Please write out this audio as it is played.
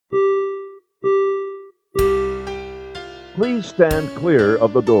Please stand clear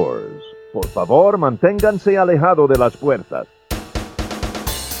of the doors. Por favor, manténganse alejado de las puertas.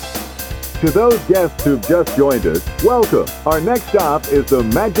 To those guests who've just joined us, welcome. Our next stop is the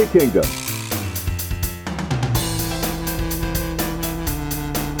Magic Kingdom.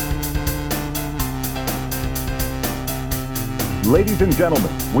 Ladies and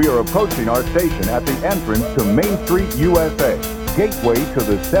gentlemen, we are approaching our station at the entrance to Main Street, USA, gateway to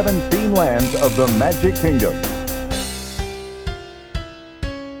the 7 theme lands of the Magic Kingdom.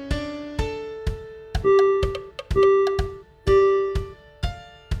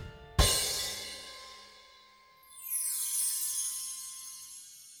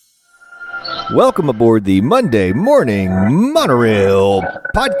 Welcome aboard the Monday Morning Monorail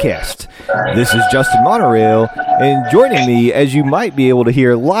podcast. This is Justin Monorail, and joining me, as you might be able to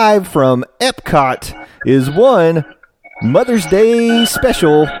hear live from Epcot, is one Mother's Day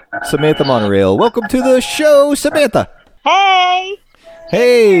special, Samantha Monorail. Welcome to the show, Samantha. Hey.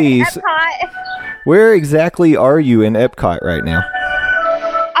 Hey. Epcot. Where exactly are you in Epcot right now?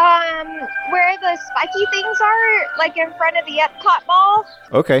 Where the spiky things are, like in front of the Epcot Mall.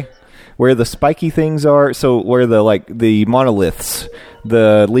 Okay. Where the spiky things are, so where the monoliths,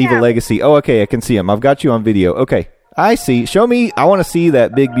 the Leave a Legacy. Oh, okay, I can see them. I've got you on video. Okay, I see. Show me. I want to see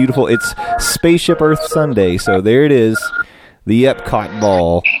that big, beautiful. It's Spaceship Earth Sunday. So there it is, the Epcot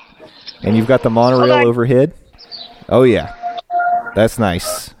Ball, and you've got the monorail overhead. Oh yeah, that's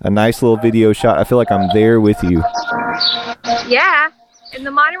nice. A nice little video shot. I feel like I'm there with you. Yeah, and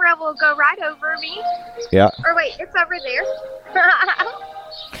the monorail will go right over me. Yeah. Or wait, it's over there.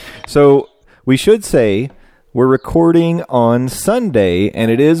 So we should say we're recording on Sunday,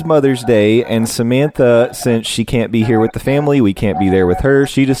 and it is Mother's Day, and Samantha, since she can't be here with the family, we can't be there with her,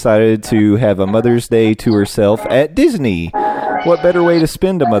 she decided to have a Mother's Day to herself at Disney. What better way to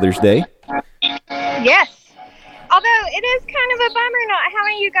spend a Mother's Day? Yes. Although it is kind of a bummer not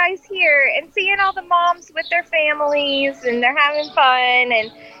having you guys here and seeing all the moms with their families, and they're having fun,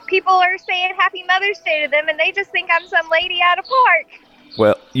 and people are saying Happy Mother's Day to them, and they just think I'm some lady at a park.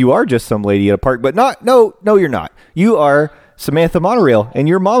 Well, you are just some lady at a park, but no, you're not. You are Samantha Monorail, and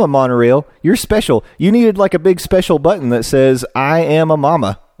you're Momma Monorail. You're special. You needed like a big special button that says, I am a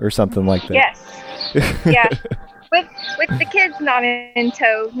mama, or something like that. Yes. Yeah. With the kids not in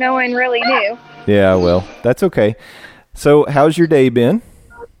tow, no one really knew. Yeah, well, that's okay. So, how's your day been?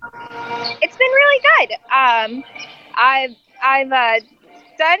 It's been really good. I've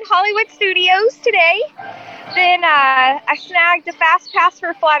done Hollywood Studios today. Then I snagged a fast pass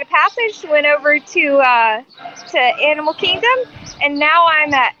for Flight of Passage, went over to Animal Kingdom, and now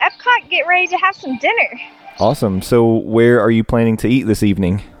I'm at Epcot getting ready to have some dinner. Awesome. So where are you planning to eat this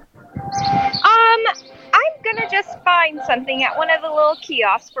evening? I'm gonna just find something at one of the little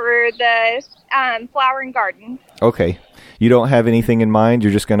kiosks for the Flower and Garden. Okay. You don't have anything in mind?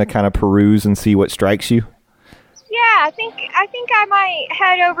 You're just gonna kind of peruse and see what strikes you? Yeah, I think I might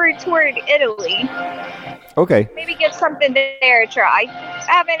head over toward Italy. Okay. Maybe give something there a try. I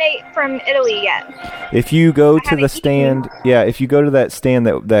haven't ate from Italy yet. If you go to the stand, if you go to that stand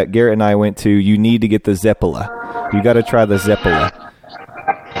that Garrett and I went to, you need to get the Zeppola. You got to try the Zeppola.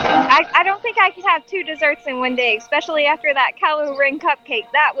 I don't think I could have 2 desserts in one day, especially after that Kylo Ren cupcake.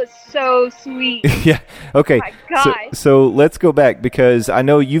 That was so sweet. Yeah. Okay. Oh my gosh. So let's go back, because I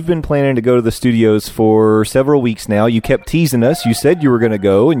know you've been planning to go to the studios for several weeks now. You kept teasing us. You said you were going to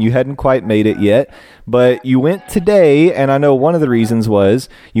go, and you hadn't quite made it yet. But you went today, and I know one of the reasons was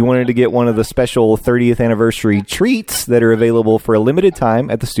you wanted to get one of the special 30th anniversary treats that are available for a limited time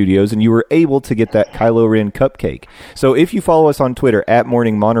at the studios, and you were able to get that Kylo Ren cupcake. So if you follow us on Twitter, at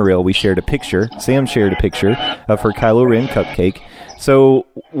Morning Monorail, we shared a picture. Sam shared a picture of her Kylo Ren cupcake. So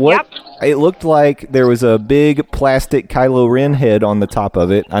it looked like there was a big plastic Kylo Ren head on the top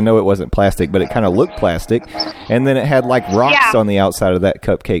of it. I know it wasn't plastic, but it kind of looked plastic. And then it had like rocks on the outside of that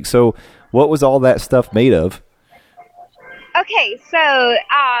cupcake. So what was all that stuff made of? Okay, so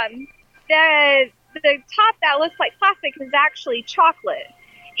the top that looks like plastic is actually chocolate.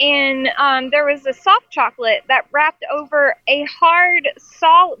 And there was a soft chocolate that wrapped over a hard,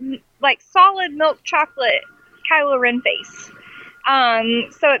 solid milk chocolate Kylo Ren face.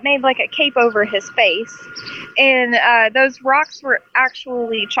 So it made like a cape over his face. And those rocks were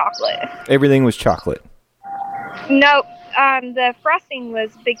actually chocolate. Everything was chocolate? Nope. The frosting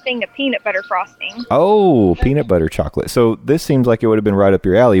was a big thing of peanut butter frosting. Oh, peanut butter chocolate. So this seems like it would have been right up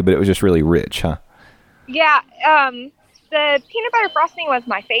your alley, but it was just really rich, huh? Yeah, the peanut butter frosting was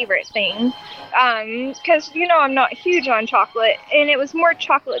my favorite thing. Because, I'm not huge on chocolate, and it was more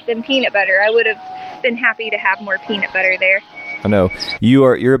chocolate than peanut butter. I would have been happy to have more peanut butter there. I know.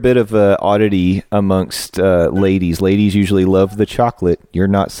 You're a bit of an oddity amongst ladies. Ladies usually love the chocolate. You're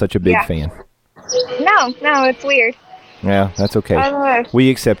not such a big fan. No, it's weird. Yeah, that's okay. We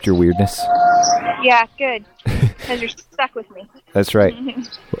accept your weirdness. Yeah, good. Because you're stuck with me. That's right.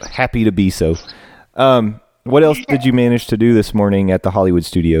 Happy to be so. What else did you manage to do this morning at the Hollywood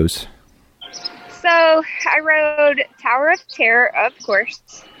Studios? So, I rode Tower of Terror, of course.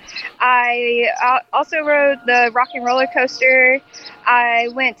 I also rode the Rock and Roller Coaster. I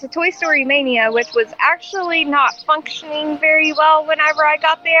went to Toy Story Mania, which was actually not functioning very well whenever I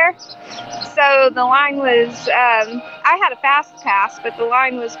got there. So the line was, I had a fast pass, but the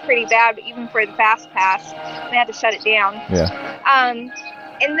line was pretty bad even for the fast pass. They had to shut it down. Yeah.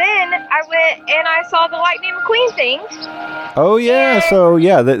 And then I went and I saw the Lightning McQueen thing. Oh, yeah. So,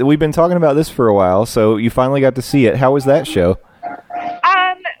 yeah, we've been talking about this for a while. So you finally got to see it. How was that show?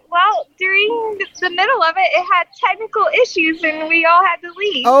 Well, during the middle of it had technical issues and we all had to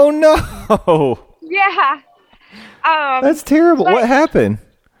leave. Oh, no. Yeah. That's terrible. What happened?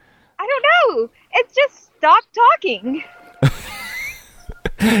 I don't know. It just stopped talking.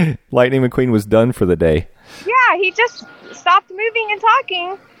 Lightning McQueen was done for the day. Yeah, he just stopped moving and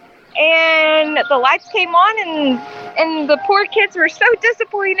talking. And the lights came on, and the poor kids were so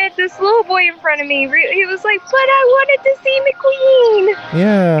disappointed. This little boy in front of me, he was like, "But I wanted to see McQueen."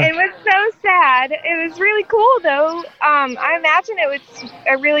 Yeah. It was so sad. It was really cool, though. I imagine it was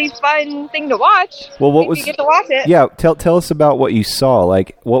a really fun thing to watch. Well, if you get to watch it? Yeah, tell us about what you saw.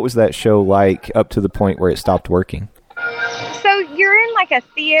 Like, what was that show like up to the point where it stopped working? So you're in like a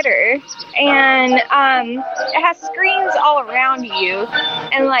theater, and it has screens all around you,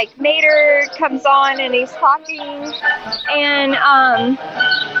 and like Mater comes on and he's talking, and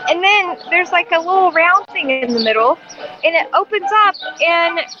then there's like a little round thing in the middle, and it opens up,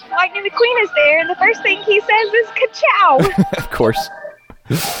 and Lightning McQueen is there, and the first thing he says is "Ka-chow." Of course.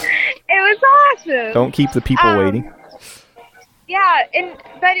 It was awesome. Don't keep the people waiting. Yeah,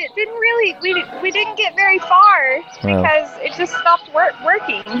 but it didn't really. We didn't get very far because it just stopped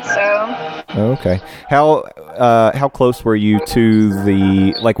working. So. Okay. How close were you to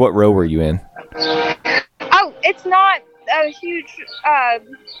the, like, what row were you in? Oh, it's not a huge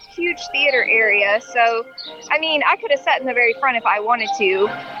theater area. So, I mean, I could have sat in the very front if I wanted to.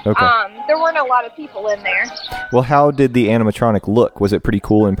 Okay. There weren't a lot of people in there. Well, how did the animatronic look? Was it pretty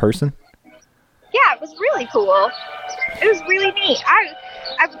cool in person? Yeah, it was really cool. It was really neat.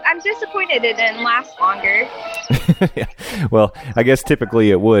 I'm disappointed it didn't last longer. Yeah. Well, I guess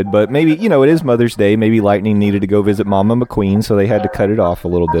typically it would, but maybe, it is Mother's Day. Maybe Lightning needed to go visit Momma McQueen, so they had to cut it off a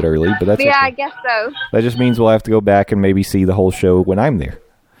little bit early. But that's okay. I guess so. That just means we'll have to go back and maybe see the whole show when I'm there.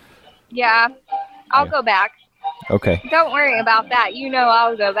 Yeah, I'll go back. Okay. Don't worry about that.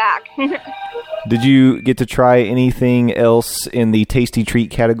 I'll go back. Did you get to try anything else in the tasty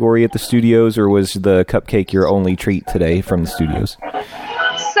treat category at the studios, or was the cupcake your only treat today from the studios?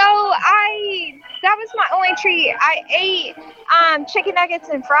 So that was my only treat. I ate chicken nuggets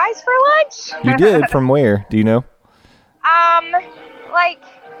and fries for lunch. You did? From where? Do you know?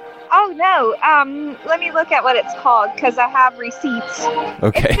 Let me look at what it's called because I have receipts.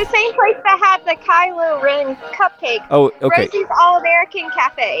 Okay. It's the same place that had the Kylo Ren cupcake. Oh, okay. Rosie's All-American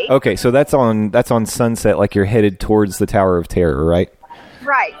Cafe. Okay, so that's on Sunset, like you're headed towards the Tower of Terror, right?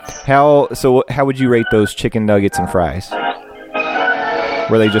 Right. How would you rate those chicken nuggets and fries?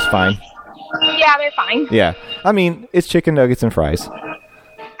 Were they just fine? Yeah, they're fine. Yeah. I mean, it's chicken nuggets and fries.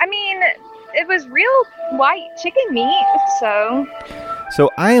 I mean, it was real white chicken meat, so... So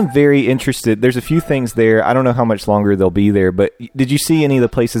I am very interested. There's a few things there. I don't know how much longer they'll be there, but did you see any of the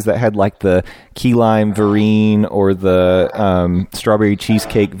places that had like the key lime verrine or the strawberry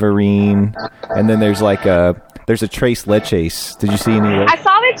cheesecake verrine? And then there's a tres leches. Did you see any of those? I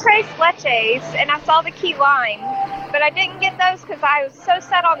saw the tres leches and I saw the key lime, but I didn't get those because I was so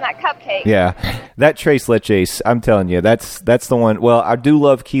set on that cupcake. Yeah, that tres leches, I'm telling you, that's the one. Well, I do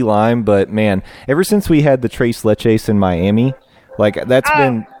love key lime, but man, ever since we had the tres leches in Miami, like,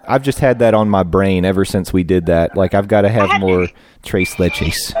 I've just had that on my brain ever since we did that. Like, I've got to have more tres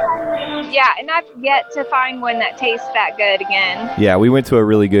leches. Yeah, and I've yet to find one that tastes that good again. Yeah, we went to a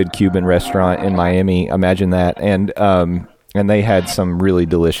really good Cuban restaurant in Miami, imagine that, and they had some really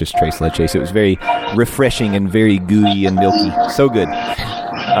delicious tres leches. It was very refreshing and very gooey and milky. So good.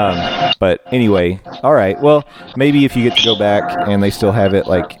 But anyway, all right. Well, maybe if you get to go back and they still have it,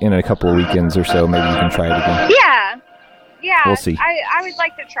 like, in a couple of weekends or so, maybe you can try it again. Yeah, we'll see. I would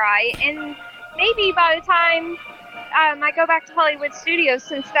like to try, and maybe by the time I go back to Hollywood Studios,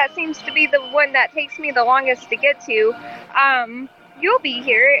 since that seems to be the one that takes me the longest to get to, you'll be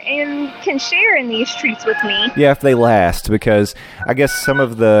here and can share in these treats with me. Yeah, if they last, because I guess some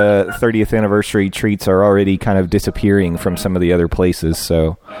of the 30th anniversary treats are already kind of disappearing from some of the other places.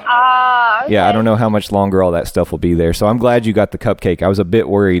 So, Okay. yeah, I don't know how much longer all that stuff will be there. So I'm glad you got the cupcake. I was a bit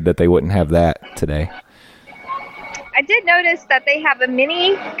worried that they wouldn't have that today. I did notice that they have a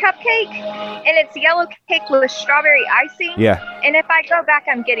mini cupcake, and it's yellow cake with strawberry icing. Yeah. And if I go back,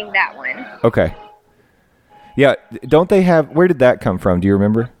 I'm getting that one. Okay. Yeah, don't they have? Where did that come from? Do you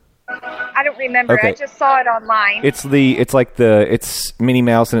remember? I don't remember. Okay. I just saw it online. It's Minnie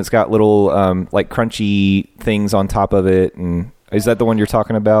Mouse, and it's got little like crunchy things on top of it. And is that the one you're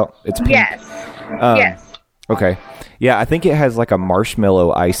talking about? It's pink. Yes. Yes. Okay. Yeah, I think it has like a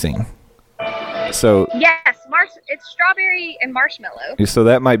marshmallow icing. So Yes, it's strawberry and marshmallow. So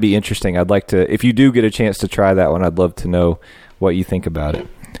that might be interesting. I'd like to, if you do get a chance to try that one, I'd love to know what you think about it.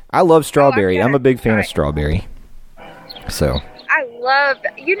 I love strawberry. I'm a big fan of strawberry. So. I love,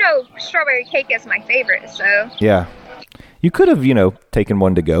 strawberry cake is my favorite, so. Yeah. You could have, taken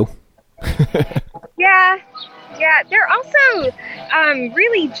one to go. Yeah. They're also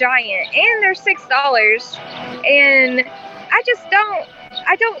really giant, and they're $6. And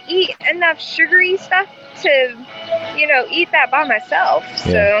I don't eat enough sugary stuff to, eat that by myself.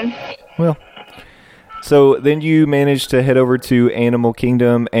 Yeah. So then you managed to head over to Animal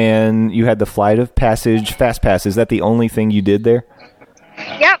Kingdom, and you had the Flight of Passage Fast Pass. Is that the only thing you did there?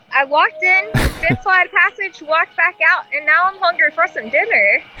 Yep, I walked in, did Flight of Passage, walked back out, and now I'm hungry for some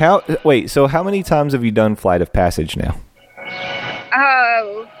dinner. So how many times have you done Flight of Passage now?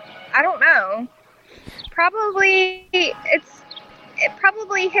 Oh, I don't know. It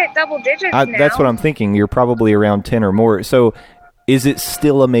probably hit double digits now. That's what I'm thinking. You're probably around 10 or more. So is it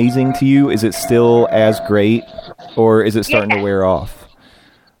still amazing to you? Is it still as great? Or is it starting to wear off?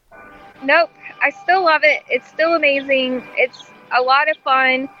 Nope. I still love it. It's still amazing. It's a lot of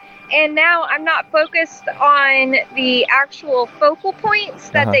fun. And now I'm not focused on the actual focal points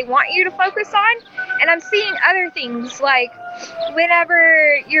that they want you to focus on. And I'm seeing other things, like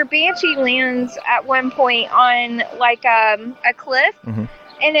whenever your Banshee lands at one point on like a cliff, and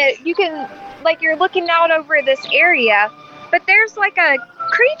you can, like, you're looking out over this area, but there's like a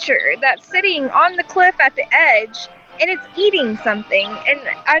creature that's sitting on the cliff at the edge, and it's eating something. And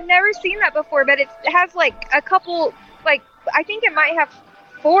I've never seen that before, but it has like a couple, like, I think it might have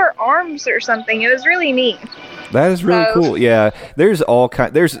 4 arms or something. It was really neat. That is really cool. Yeah, there's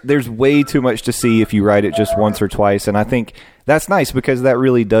there's way too much to see if you ride it just once or twice, and I think that's nice because that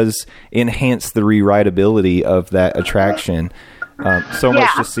really does enhance the re-rideability of that attraction. So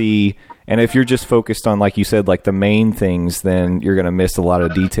much to see, and if you're just focused on, like you said, like the main things, then you're going to miss a lot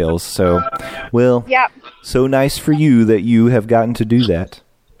of details. So, so nice for you that you have gotten to do that.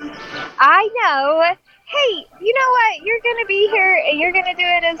 I know. Hey, you know what? You're going to be here, and you're going to do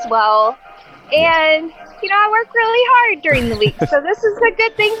it as well. And, I work really hard during the week, so this is a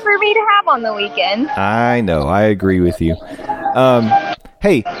good thing for me to have on the weekend. I know. I agree with you.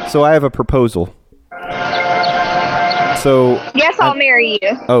 Hey, so I have a proposal. So yes, I'll marry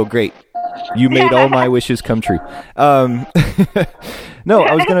you. Oh, great. You made all my wishes come true. No,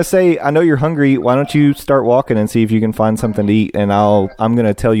 I was going to say, I know you're hungry. Why don't you start walking and see if you can find something to eat, and I'm going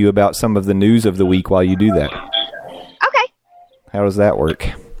to tell you about some of the news of the week while you do that. Okay. How does that work?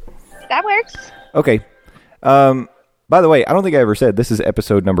 That works. Okay. By the way, I don't think I ever said this is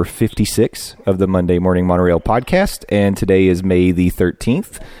episode number 56 of the Monday Morning Monorail podcast, and today is May the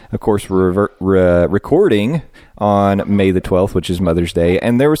 13th. Of course, we're recording on May the 12th, which is Mother's Day,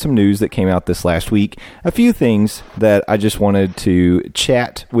 and there was some news that came out this last week. A few things that I just wanted to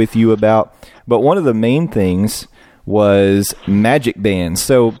chat with you about, but one of the main things was magic bands.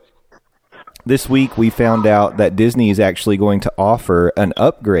 So this week we found out that Disney is actually going to offer an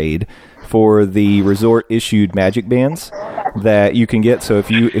upgrade for the resort-issued magic bands that you can get. So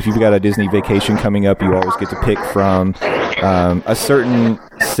if you've got a Disney vacation coming up, you always get to pick from a certain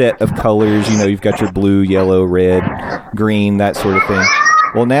set of colors. You've got your blue, yellow, red, green, that sort of thing.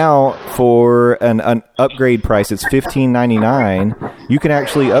 Well, now for an upgrade price, it's $15.99. You can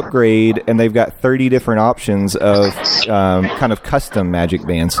actually upgrade, and they've got 30 different options of kind of custom magic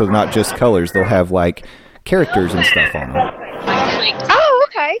bands. So not just colors; they'll have like characters and stuff on them. Oh,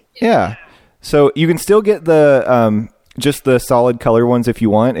 okay. Yeah. So you can still get the just the solid color ones if you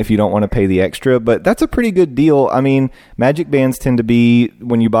want, if you don't want to pay the extra. But that's a pretty good deal. I mean, magic bands tend to be,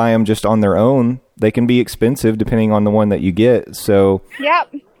 when you buy them just on their own, they can be expensive depending on the one that you get. So yeah,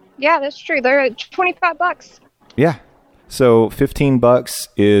 that's true. They're $25. Yeah. So $15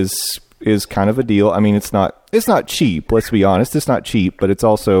 is kind of a deal. I mean, it's not cheap. Let's be honest. It's not cheap, but it's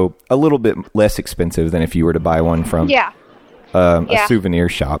also a little bit less expensive than if you were to buy one from a souvenir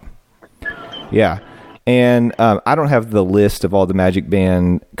shop. Yeah. And I don't have the list of all the Magic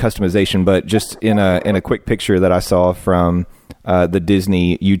Band customization, but just in a quick picture that I saw from the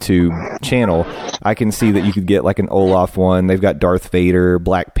Disney YouTube channel, I can see that you could get like an Olaf one. They've got Darth Vader,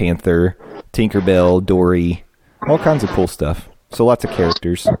 Black Panther, Tinkerbell, Dory, all kinds of cool stuff. So lots of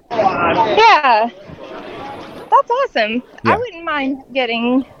characters. Yeah. That's awesome. Yeah. I wouldn't mind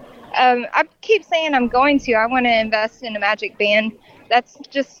getting... I keep saying I'm going to. I want to invest in a Magic Band. That's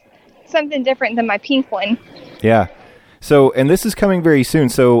just something different than my pink one. Yeah. So, and this is coming very soon.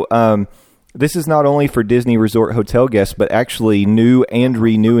 So, this is not only for Disney Resort Hotel guests, but actually new and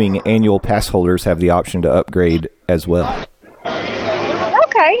renewing annual pass holders have the option to upgrade as well.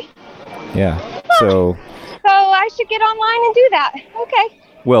 Okay. Yeah. So I should get online and do that. Okay.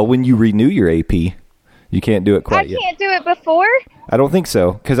 Well, when you renew your AP, you can't do it quite yet. I can't do it before? I don't think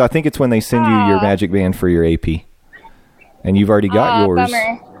so, because I think it's when they send you your Magic Band for your AP. And you've already got yours.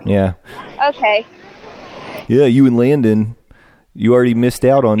 Bummer. Yeah. Okay. Yeah, you and Landon, you already missed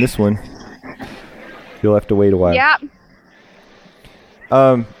out on this one. You'll have to wait a while. Yeah.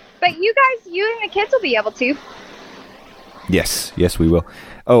 But you and the kids will be able to. Yes, we will.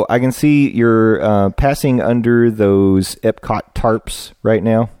 Oh, I can see you're passing under those Epcot tarps right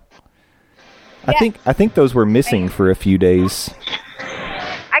now. Yes. I think those were missing for a few days.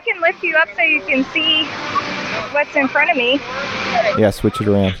 I can lift you up so you can see what's in front of me. Yeah, switch it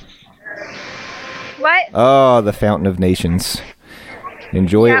around. What? Oh, the Fountain of Nations.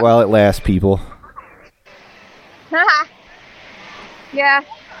 Enjoy it while it lasts, people. Yeah,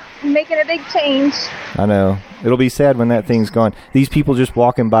 making a big change. I know. It'll be sad when that thing's gone. These people just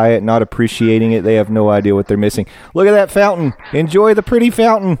walking by it, not appreciating it. They have no idea what they're missing. Look at that fountain. Enjoy the pretty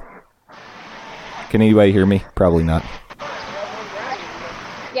fountain. Can anybody hear me? Probably not.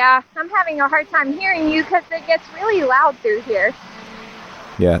 Yeah, I'm having a hard time hearing you because it gets really loud through here.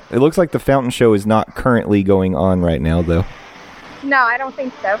 Yeah, it looks like the fountain show is not currently going on right now, though. No, I don't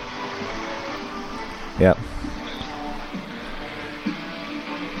think so. Yeah.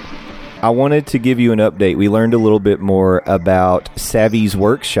 I wanted to give you an update. We learned a little bit more about Savvy's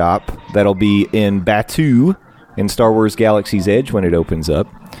Workshop that'll be in Batuu in Star Wars Galaxy's Edge when it opens up.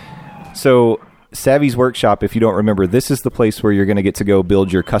 So, Savvy's Workshop, if you don't remember, this is the place where you're going to get to go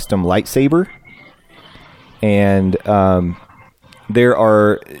build your custom lightsaber. And there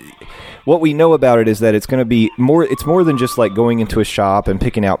are... What we know about it is that it's going to be more... It's more than just like going into a shop and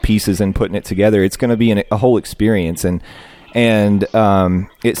picking out pieces and putting it together. It's going to be a whole experience. And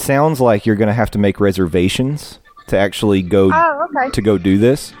it sounds like you're going to have to make reservations to actually go to go do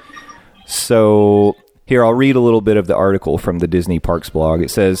this. So here, I'll read a little bit of the article from the Disney Parks blog.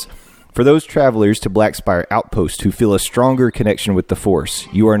 It says, for those travelers to Black Spire Outpost who feel a stronger connection with the Force,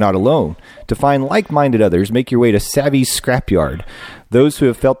 you are not alone. To find like-minded others, make your way to Savvy's Scrapyard. Those who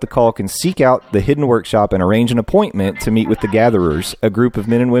have felt the call can seek out the hidden workshop and arrange an appointment to meet with the Gatherers, a group of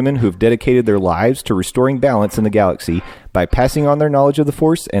men and women who have dedicated their lives to restoring balance in the galaxy by passing on their knowledge of the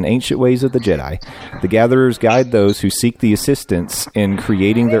Force and ancient ways of the Jedi. The Gatherers guide those who seek the assistance in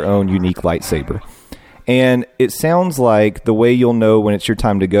creating their own unique lightsaber. And it sounds like the way you'll know when it's your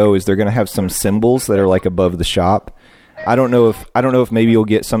time to go is they're going to have some symbols that are like above the shop. I don't know if maybe you'll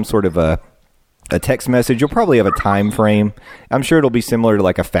get some sort of a text message. You'll probably have a time frame. I'm sure it'll be similar to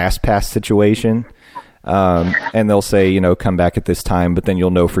like a fast pass situation. And they'll say, come back at this time, but then you'll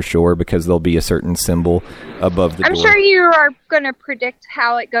know for sure because there'll be a certain symbol above the door. I'm sure you are going to predict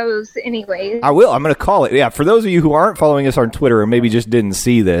how it goes anyways. I will. I'm going to call it. Yeah, for those of you who aren't following us on Twitter or maybe just didn't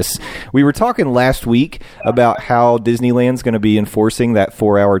see this, we were talking last week about how Disneyland's going to be enforcing that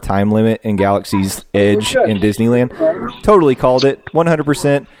 4-hour time limit in Galaxy's Edge in Disneyland. Totally called it.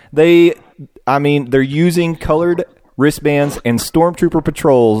 100%. They're using colored wristbands, and stormtrooper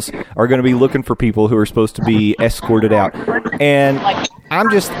patrols are going to be looking for people who are supposed to be escorted out. And I'm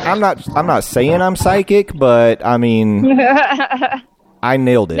not saying I'm psychic, but I nailed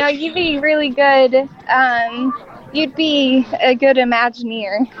it. No, you'd be really good. You'd be a good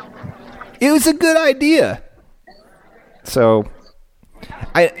Imagineer. It was a good idea. So,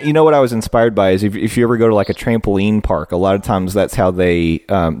 what I was inspired by is if you ever go to like a trampoline park, a lot of times that's how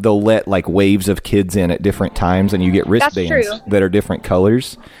they'll let like waves of kids in at different times, and you get wristbands that are different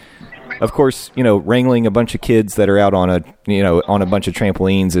colors. Of course, wrangling a bunch of kids that are out on a bunch of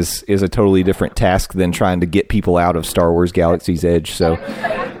trampolines is a totally different task than trying to get people out of Star Wars Galaxy's Edge. So,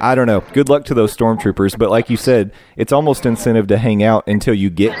 I don't know. Good luck to those stormtroopers. But like you said, it's almost incentive to hang out until you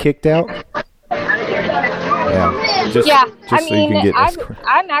get kicked out. Yeah.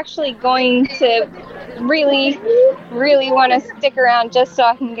 I'm actually going to really, really want to stick around just so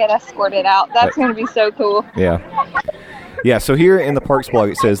I can get escorted out. That's going to be so cool. Yeah. Yeah, so here in the Parks blog,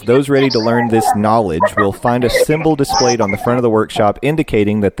 it says, those ready to learn this knowledge will find a symbol displayed on the front of the workshop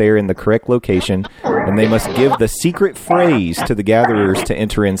indicating that they are in the correct location, and they must give the secret phrase to the gatherers to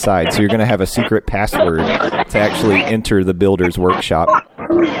enter inside. So you're going to have a secret password to actually enter the builder's workshop.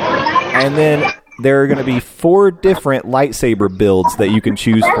 And then there are going to be 4 different lightsaber builds that you can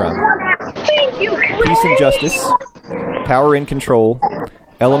choose from. Peace and Justice, Power and Control,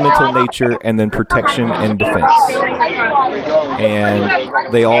 Elemental Nature, and then Protection and Defense.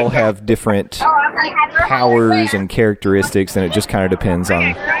 And they all have different powers and characteristics, and it just kind of depends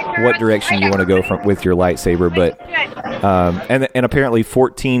on what direction you want to go with your lightsaber. But and apparently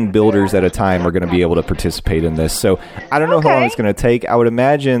 14 builders at a time are going to be able to participate in this. So I don't know how long it's going to take. I would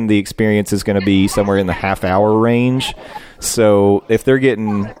imagine the experience is going to be somewhere in the half-hour range. So if they're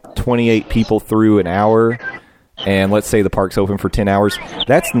getting 28 people through an hour, and let's say the park's open for 10 hours,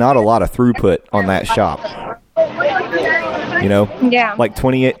 that's not a lot of throughput on that shop. You know? Yeah. Like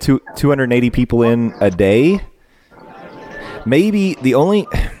 280 people in a day. Maybe the only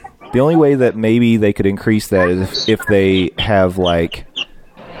way that maybe they could increase that is if they have like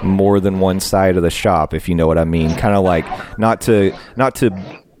more than one side of the shop, if you know what I mean. Kind of like not to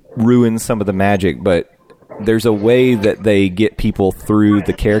ruin some of the magic, but there's a way that they get people through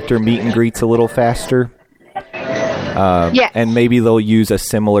the character meet and greets a little faster. Yes. And maybe they'll use a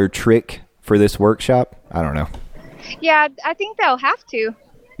similar trick for this workshop. I don't know. Yeah, I think they'll have to.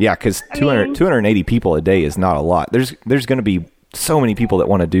 Yeah, because 280 people a day is not a lot. There's going to be so many people that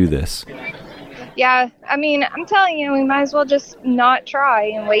want to do this. Yeah, I mean, I'm telling you, we might as well just not try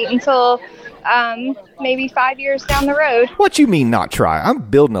and wait until maybe 5 years down the road. What you mean not try? I'm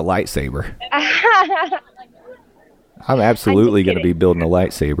building a lightsaber. I'm absolutely going to be building a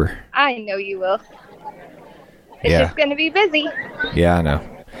lightsaber. I know you will. It's just going to be busy. Yeah, I know.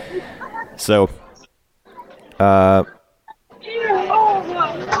 So,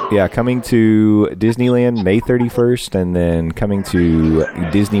 coming to Disneyland May 31st, and then coming to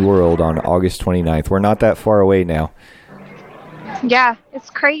Disney World on August 29th. We're not that far away now. Yeah, it's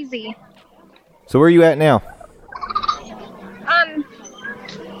crazy. So where are you at now?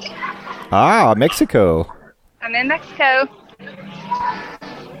 Mexico. I'm in Mexico.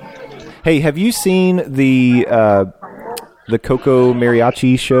 Hey, have you seen the Coco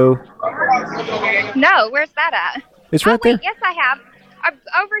Mariachi show? No, where's that at? It's right there. Yes, I have.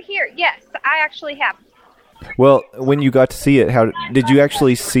 Over here. Yes, I actually have. Well, when you got to see it, how did you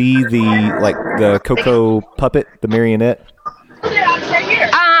actually see the Coco puppet, the marionette?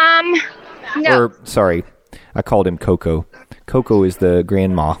 No. Or sorry, I called him Coco. Coco is the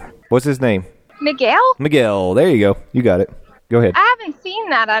grandma. What's his name? Miguel? Miguel. There you go. You got it. Go ahead. I haven't seen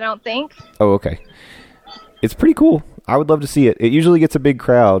that, I don't think. Oh, okay. It's pretty cool. I would love to see it. It usually gets a big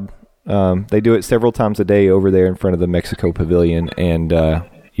crowd. They do it several times a day over there in front of the Mexico Pavilion, and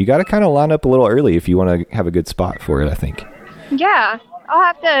you got to kind of line up a little early if you want to have a good spot for it, I think. Yeah, I'll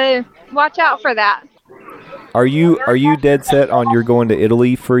have to watch out for that. Are you dead set on you're going to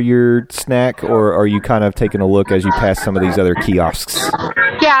Italy for your snack, or are you kind of taking a look as you pass some of these other kiosks?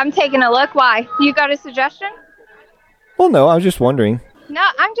 Yeah, I'm taking a look. Why? You got a suggestion? Well, no, I was just wondering. No,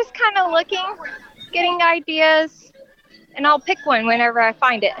 I'm just kind of looking, getting ideas, and I'll pick one whenever I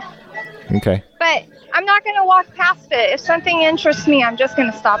find it. Okay. But I'm not going to walk past it. If something interests me, I'm just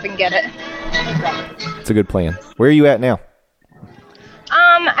going to stop and get it. It's a good plan. Where are you at now?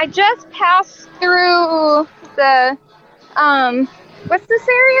 I just passed through the, what's this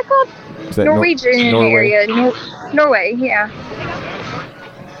area called? Is that Norwegian area. Norway, yeah.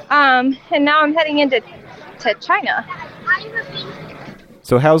 And now I'm heading into China.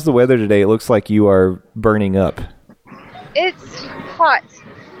 So how's the weather today? It looks like you are burning up. It's hot,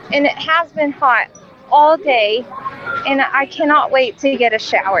 and it has been hot all day, and I cannot wait to get a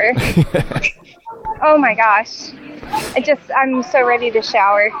shower. Oh my gosh. I'm so ready to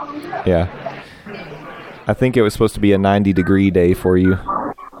shower. Yeah. I think it was supposed to be a 90-degree day for you.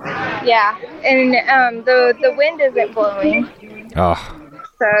 Yeah, and the wind isn't blowing. Oh.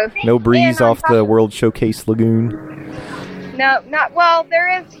 So no breeze off the World Showcase Lagoon? No, not well. There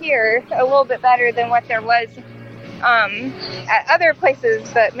is here a little bit better than what there was at other places,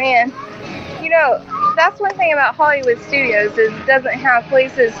 but man, you know, that's one thing about Hollywood Studios is it doesn't have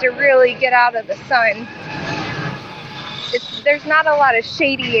places to really get out of the sun. There's not a lot of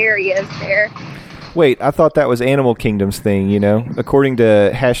shady areas there. Wait, I thought that was Animal Kingdom's thing, you know? According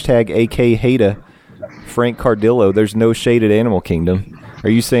to #AKHATA, Frank Cardillo, there's no shade at Animal Kingdom. Are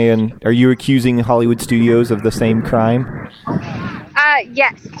you accusing Hollywood Studios of the same crime?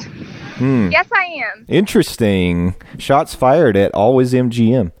 Yes. Yes, I am. Interesting. Shots fired at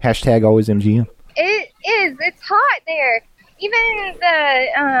AlwaysMGM. #AlwaysMGM. It is. It's hot there. even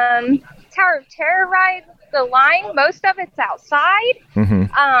the Tower of Terror ride, the line, most of it's outside.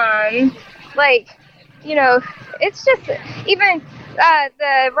 Like, you know, it's just even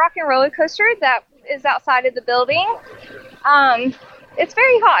the Rock and Roller Coaster that is outside of the building. It's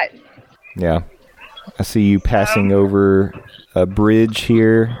very hot. Yeah. I see you passing over a bridge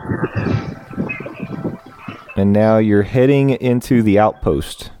here. And now you're heading into the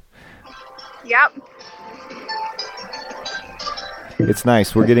outpost. Yep. It's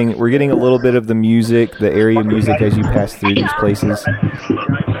nice. We're getting a little bit of the music, the area music as you pass through these places.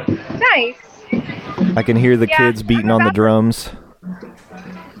 Nice. I can hear the kids beating on the drums.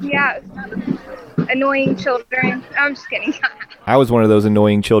 Yeah. Annoying children. I'm just kidding. I was one of those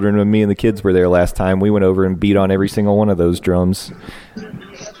annoying children when me and the kids were there last time. We went over and beat on every single one of those drums.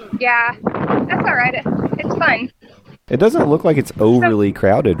 Yeah, that's all right. It's fun. It doesn't look like it's overly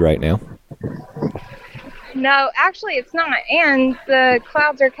crowded right now. No, actually it's not. And the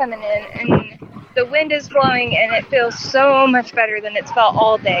clouds are coming in, and the wind is blowing, and it feels so much better than it's felt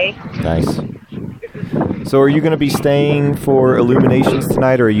all day. Nice. So are you going to be staying for Illuminations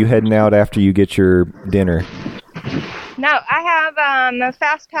tonight, or are you heading out after you get your dinner? No, I have a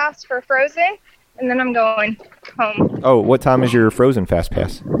fast pass for Frozen, and then I'm going home. Oh, what time is your Frozen fast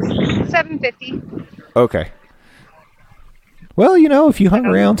pass? 7:50. Okay. Well, you know, if you hung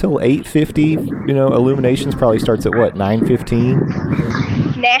around till 8:50, you know, Illuminations probably starts at what,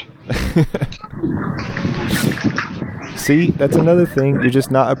 9:15? Nah. See, that's another thing. You're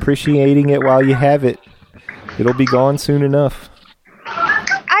just not appreciating it while you have it. It'll be gone soon enough.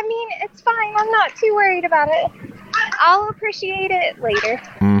 I mean, it's fine. I'm not too worried about it. I'll appreciate it later.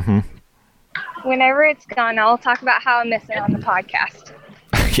 Mm-hmm. Whenever it's gone, I'll talk about how I miss it on the podcast.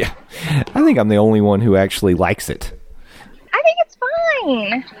 Yeah. I think I'm the only one who actually likes it. I think it's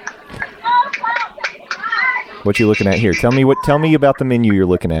fine. What you looking at here? Tell me about the menu you're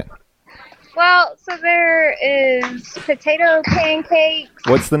looking at. Well, so there is potato pancakes.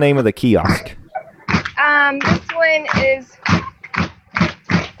 What's the name of the kiosk? This one is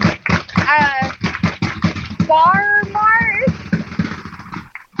Bar Mart.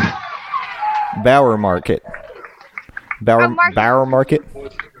 Bauer Market. Bauer Market?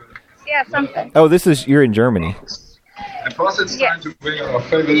 Yeah, something. Oh, you're in Germany. And plus, it's time to bring our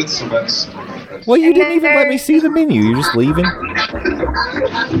favorite instruments. Well, you didn't even let me see the menu. You're just leaving.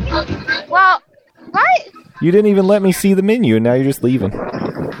 Well, what? You didn't even let me see the menu, and now you're just leaving.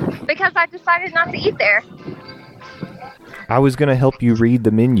 Because I decided not to eat there. I was going to help you read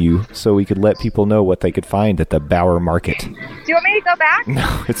the menu so we could let people know what they could find at the Bauer Market. Do you want me to go back?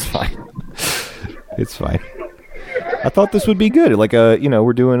 No, it's fine. It's fine. I thought this would be good. Like,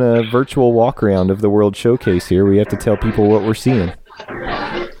 we're doing a virtual walk around of the World Showcase here. We have to tell people what we're seeing.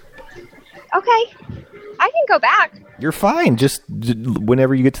 Okay. I can go back. You're fine. Just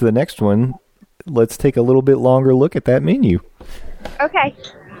whenever you get to the next one, let's take a little bit longer look at that menu. Okay.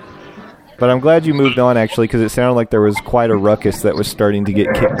 But I'm glad you moved on, actually, because it sounded like there was quite a ruckus that was starting to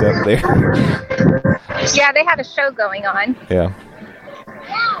get kicked up there. Yeah, they had a show going on. Yeah.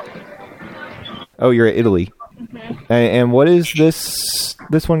 Oh, you're at Italy. Mm-hmm. And what is this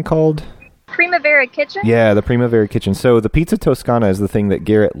one called? Primavera Kitchen? Yeah, the Primavera Kitchen. So the Pizza Toscana is the thing that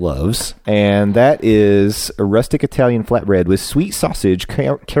Garrett loves, and that is a rustic Italian flatbread with sweet sausage,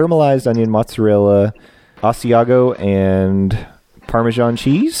 caramelized onion, mozzarella, Asiago, and Parmesan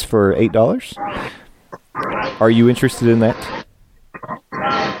cheese for $8. Are you interested in that?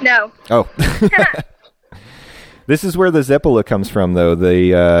 No. Oh. This is where the Zeppola comes from, though.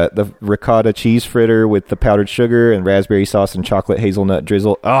 The ricotta cheese fritter with the powdered sugar and raspberry sauce and chocolate hazelnut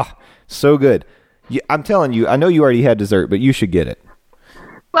drizzle. Ah, so good. I'm telling you, I know you already had dessert, but you should get it.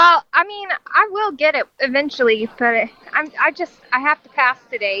 Well, I mean, I will get it eventually, but I have to pass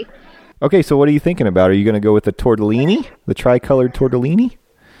today. Okay, so what are you thinking about? Are you going to go with the tortellini, the tricolored tortellini?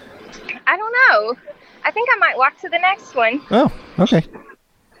 I don't know. I think I might walk to the next one. Oh, okay.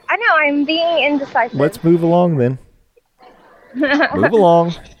 I know, I'm being indecisive. Let's move along then. Move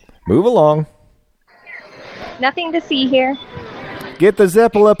along. Move along. Nothing to see here. Get the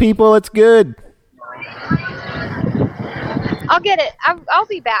Zeppola, people. It's good. I'll get it. I'll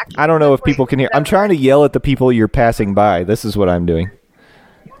be back. I don't know if people can hear. I'm trying to yell at the people you're passing by. This is what I'm doing.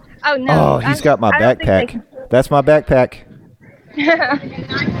 Oh, no. Oh, he's got my backpack. That's my backpack.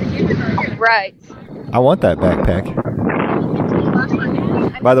 Right. I want that backpack.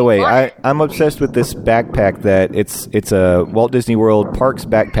 By the way, I'm obsessed with this backpack that it's a Walt Disney World Parks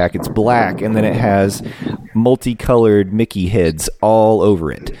backpack. It's black, and then it has multicolored Mickey heads all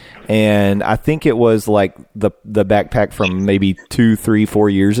over it. And I think it was like the backpack from maybe 2, 3, 4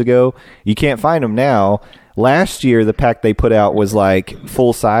 years ago. You can't find them now. Last year, the pack they put out was like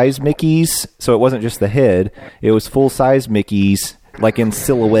full-size Mickeys, so it wasn't just the head. It was full-size Mickeys, like in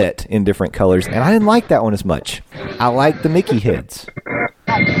silhouette in different colors, and I didn't like that one as much. I like the Mickey heads.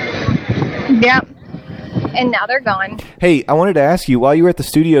 Yep. And now they're gone. Hey, I wanted to ask you, while you were at the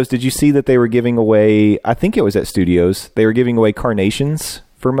studios, did you see that they were giving away, I think it was at studios, they were giving away carnations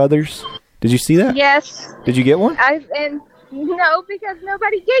for mothers? Did you see that? Yes. Did you get one? No, because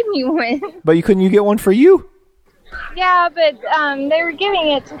nobody gave me one. But couldn't you get one for you? Yeah, but they were giving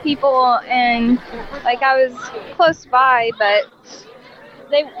it to people, and like I was close by, but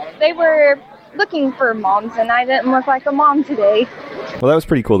they were looking for moms, and I didn't look like a mom today. Well, that was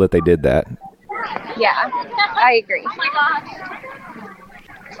pretty cool that they did that. Yeah, I agree.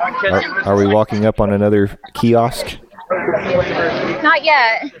 Are we walking up on another kiosk? Not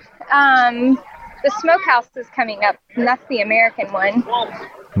yet. The smokehouse is coming up, and that's the American one.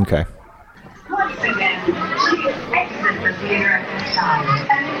 Okay.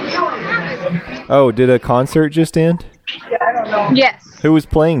 Oh, did a concert just end? Yes. Who was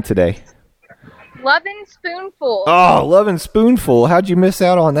playing today? Lovin' Spoonful. Oh, Lovin' Spoonful. How'd you miss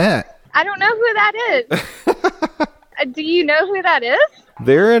out on that? I don't know who that is. Do you know who that is?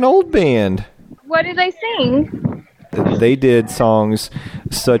 They're an old band. What do they sing? They did songs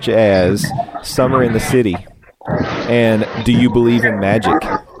such as Summer in the City and Do You Believe in Magic?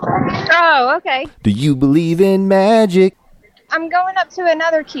 Oh, okay. Do you believe in magic? I'm going up to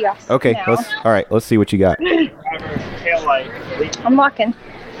another kiosk. Okay, now. let's see what you got. I'm walking.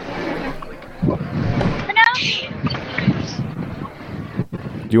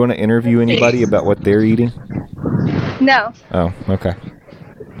 Do you want to interview anybody about what they're eating? No. Oh, okay.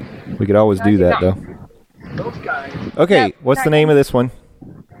 We could always do that, though. Okay, Nope, what's the name of this one?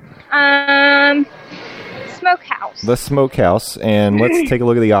 Smokehouse. The Smokehouse, and let's take a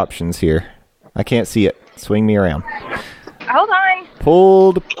look at the options here. I can't see it. Swing me around. Hold on.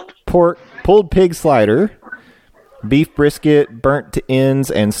 Pulled pig slider, beef brisket, burnt to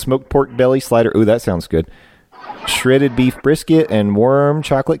ends, and smoked pork belly slider. Ooh, that sounds good. Shredded beef brisket and warm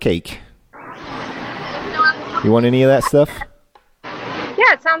chocolate cake. You want any of that stuff?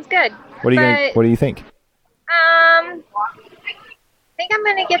 Yeah, it sounds good. What do you think? I think I'm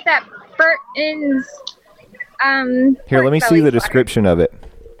gonna get that burnt ends. Here, let me see the description of it.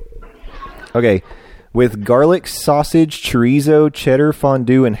 Okay. With garlic, sausage, chorizo, cheddar,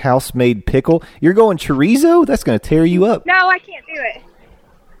 fondue, and house-made pickle. You're going chorizo? That's going to tear you up. No, I can't do it.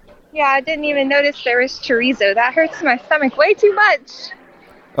 Yeah, I didn't even notice there was chorizo. That hurts my stomach way too much.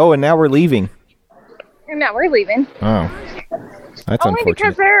 Oh, and now we're leaving. And now we're leaving. Oh. That's only unfortunate.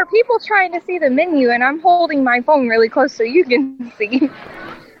 because there are people trying to see the menu, and I'm holding my phone really close so you can see.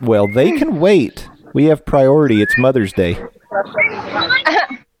 Well, they can wait. We have priority. It's Mother's Day.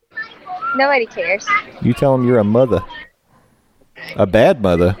 Nobody cares. You tell them you're a mother. A bad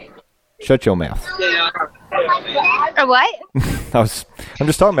mother. Shut your mouth. A what? I'm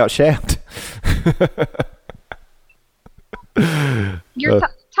just talking about Shaft. You're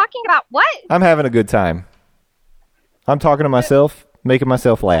talking about what? I'm having a good time. I'm talking to myself, making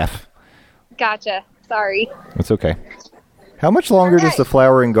myself laugh. Gotcha. Sorry. That's okay. How much longer does the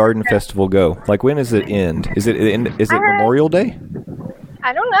Flower and Garden Festival go? Like, when does it end? Is it Memorial Day?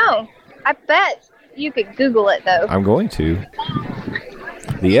 I don't know. I bet you could Google it, though. I'm going to.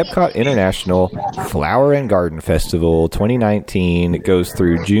 The Epcot International Flower and Garden Festival 2019 goes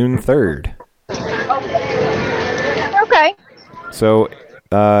through June 3rd. Okay. So,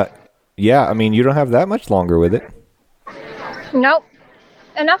 yeah, I mean, you don't have that much longer with it. Nope.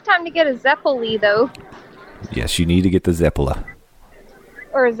 Enough time to get a Zeppeli, though. Yes, you need to get the Zeppela.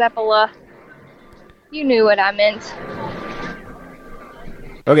 Or a Zeppela. You knew what I meant.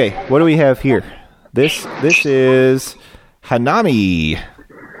 Okay, what do we have here? This is Hanami.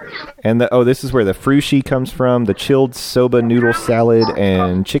 And this is where the frushi comes from, the chilled soba noodle salad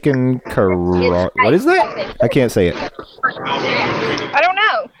and chicken what is that? I can't say it. I don't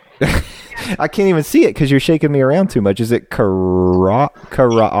know. I can't even see it because you're shaking me around too much. Is it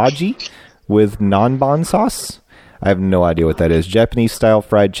karaage with nanban sauce? I have no idea what that is. Japanese-style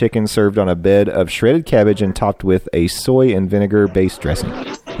fried chicken served on a bed of shredded cabbage and topped with a soy and vinegar-based dressing.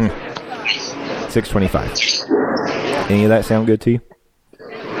 $6.25. Any of that sound good to you?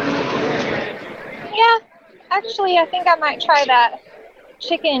 Yeah. Actually, I think I might try that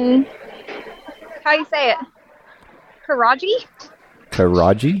chicken. How do you say it? Karaage?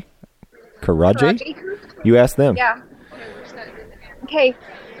 Karaage? Karaage? You ask them. Yeah. Okay.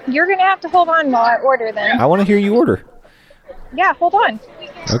 You're going to have to hold on while I order then. I want to hear you order. Yeah, hold on.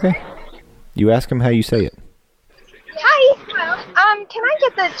 Okay. You ask them how you say it. Hi. Can I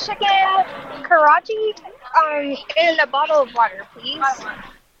get the chicken karaage And a bottle of water, please.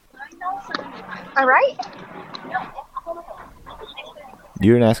 All right.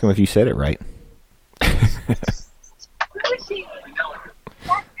 You didn't ask him if you said it right.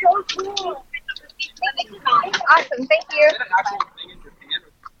 Awesome, thank you.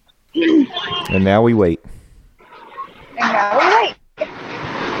 And now we wait. Hi.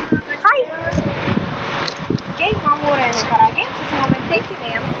 Thank you,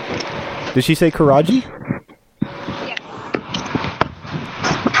 ma'am. Did she say Karaji? Yes.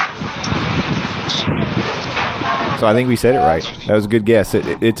 So I think we said it right. That was a good guess.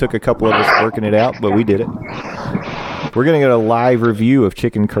 It took a couple of us working it out, but we did it. We're going to get a live review of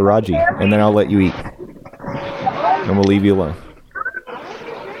chicken Karaji, and then I'll let you eat. And we'll leave you alone.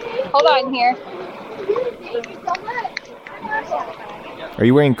 Hold on here. Are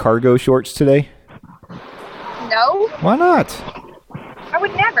you wearing cargo shorts today? No, Why not? I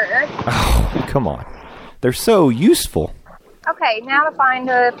would never. Oh, come on. They're so useful. Okay, now to find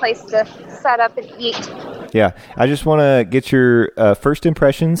a place to set up and eat. Yeah, I just want to get your first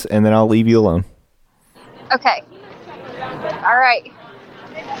impressions, and then I'll leave you alone. Okay. All right.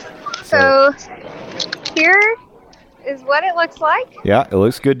 So here is what it looks like. Yeah, it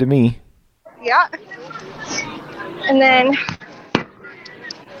looks good to me. Yeah. And then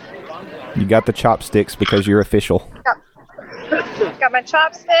You got the chopsticks because you're official. got my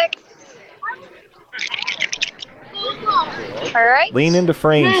chopsticks. All right. Lean into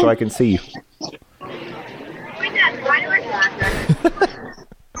frame so I can see you.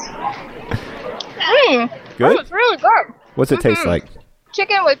 Good? That was really good. What's it taste like?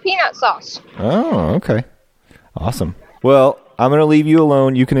 Chicken with peanut sauce. Oh, okay. Awesome. Well, I'm going to leave you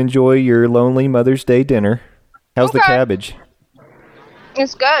alone. You can enjoy your lonely Mother's Day dinner. How's the Okay. cabbage?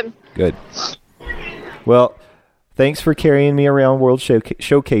 It's good. Good. Well, thanks for carrying me around World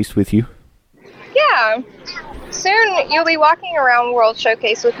Showcase with you. Yeah. Soon you'll be walking around World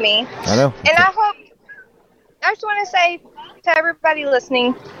Showcase with me. I know. And I just want to say to everybody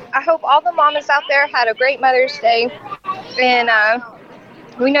listening, I hope all the mamas out there had a great Mother's Day. And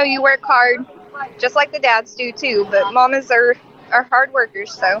we know you work hard, just like the dads do too, but mamas are hard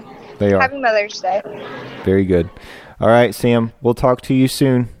workers, so They are. happy Mother's Day. Very good. All right, Sam, we'll talk to you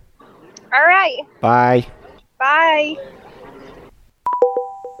soon. All right. Bye. Bye.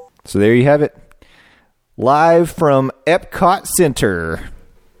 So there you have it. Live from Epcot Center,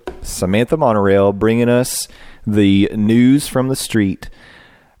 Samantha Monorail bringing us the news from the street.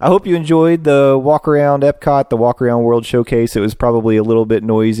 I hope you enjoyed the walk around Epcot, the walk around World Showcase. It was probably a little bit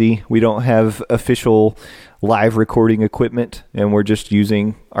noisy. We don't have official live recording equipment, and we're just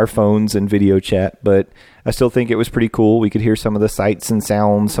using our phones and video chat, but I still think it was pretty cool. We could hear some of the sights and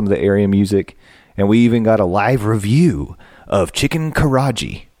sounds, some of the area music, and we even got a live review of Chicken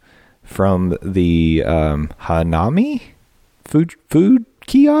Karaji from the Hanami food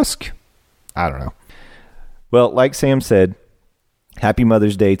kiosk? I don't know. Well, like Sam said, happy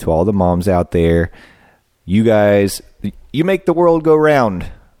Mother's Day to all the moms out there. You guys, you make the world go round.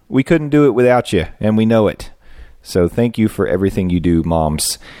 We couldn't do it without you, and we know it. So thank you for everything you do,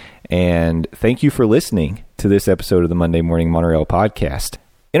 moms. And thank you for listening to this episode of the Monday Morning Monorail podcast.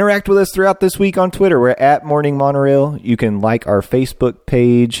 Interact with us throughout this week on Twitter. We're at Morning Monorail. You can like our Facebook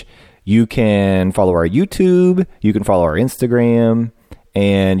page. You can follow our YouTube. You can follow our Instagram.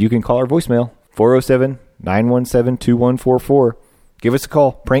 And you can call our voicemail, 407-917-2144. Give us a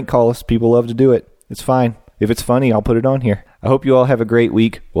call. Prank call us. People love to do it. It's fine. If it's funny, I'll put it on here. I hope you all have a great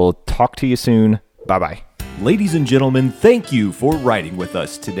week. We'll talk to you soon. Bye-bye. Ladies and gentlemen, thank you for riding with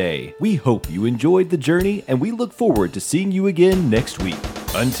us today. We hope you enjoyed the journey, and we look forward to seeing you again next week.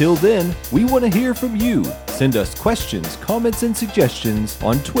 Until then, we want to hear from you. Send us questions, comments, and suggestions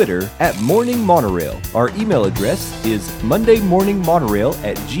on Twitter at Morning Monorail. Our email address is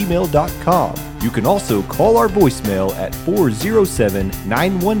mondaymorningmonorail@gmail.com. You can also call our voicemail at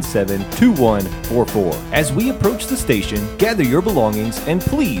 407-917-2144. As we approach the station, gather your belongings and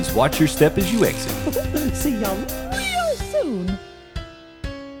please watch your step as you exit. See y'all real soon.